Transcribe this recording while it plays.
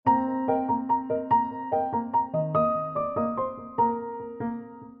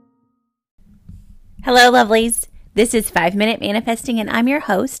Hello, lovelies. This is 5 Minute Manifesting, and I'm your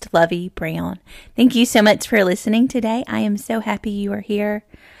host, Lovey Brown. Thank you so much for listening today. I am so happy you are here.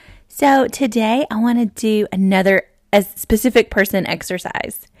 So today I want to do another specific person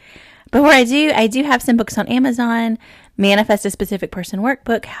exercise. Before I do have some books on Amazon: Manifest a Specific Person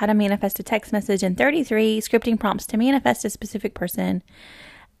Workbook, How to Manifest a Text Message, and 33 Scripting Prompts to Manifest a Specific Person.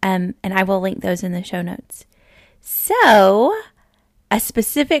 And I will link those in the show notes. So, a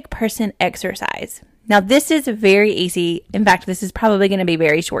specific person exercise. Now, this is very easy. In fact, this is probably going to be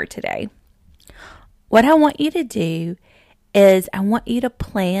very short today. What I want you to do is I want you to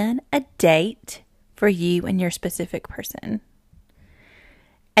plan a date for you and your specific person.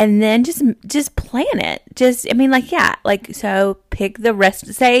 And then just plan it. So pick the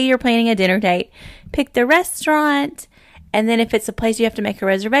say you're planning a dinner date. Pick the restaurant. And then if it's a place you have to make a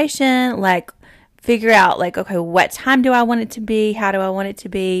reservation, figure out, okay, what time do I want it to be? How do I want it to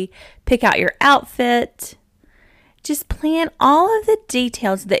be? Pick out your outfit. Just plan all of the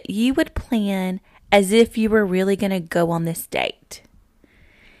details that you would plan as if you were really going to go on this date.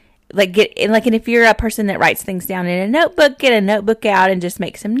 And if you're a person that writes things down in a notebook, get a notebook out and just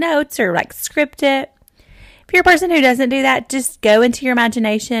make some notes or script it. If you're a person who doesn't do that, just go into your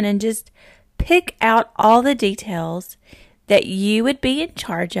imagination and just pick out all the details that you would be in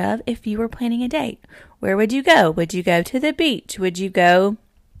charge of if you were planning a date. Where would you go? Would you go to the beach? Would you go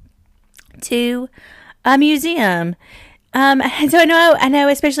to a museum? So I know,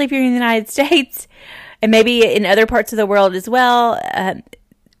 especially if you're in the United States and maybe in other parts of the world as well,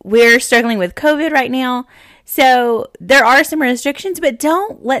 we're struggling with COVID right now. So there are some restrictions, but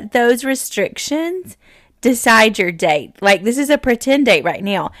don't let those restrictions decide your date. This is a pretend date right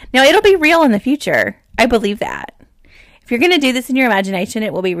now. Now, it'll be real in the future. I believe that. If you're going to do this in your imagination,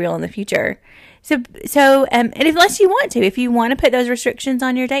 it will be real in the future. And unless you want to, if you want to put those restrictions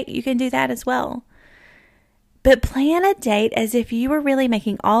on your date, you can do that as well. But plan a date as if you were really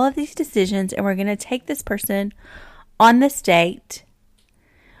making all of these decisions and we're going to take this person on this date,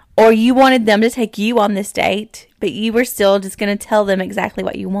 or you wanted them to take you on this date, but you were still just going to tell them exactly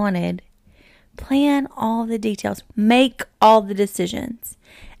what you wanted. Plan all the details. Make all the decisions.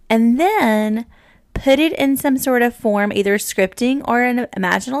 And then put it in some sort of form, either scripting or an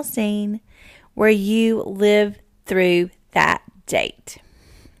imaginal scene where you live through that date.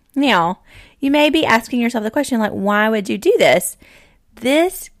 Now, you may be asking yourself the question, why would you do this?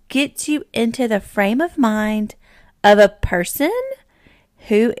 This gets you into the frame of mind of a person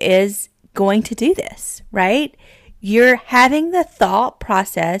who is going to do this, right? You're having the thought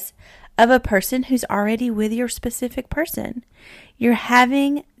process of a person who's already with your specific person. You're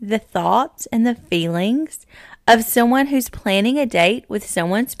having the thoughts and the feelings of someone who's planning a date with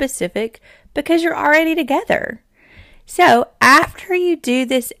someone specific because you're already together. So after you do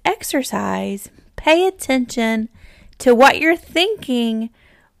this exercise, pay attention to what you're thinking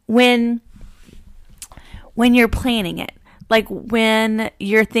when you're planning it. When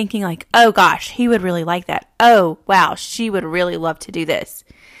you're thinking oh gosh, he would really like that. Oh, wow, she would really love to do this.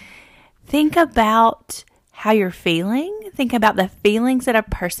 Think about how you're feeling. Think about the feelings that a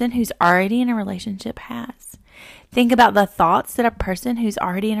person who's already in a relationship has. Think about the thoughts that a person who's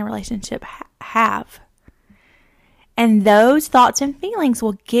already in a relationship have. And those thoughts and feelings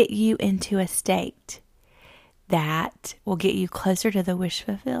will get you into a state that will get you closer to the wish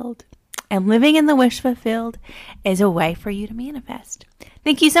fulfilled. And living in the wish fulfilled is a way for you to manifest.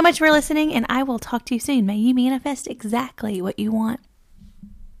 Thank you so much for listening, and I will talk to you soon. May you manifest exactly what you want.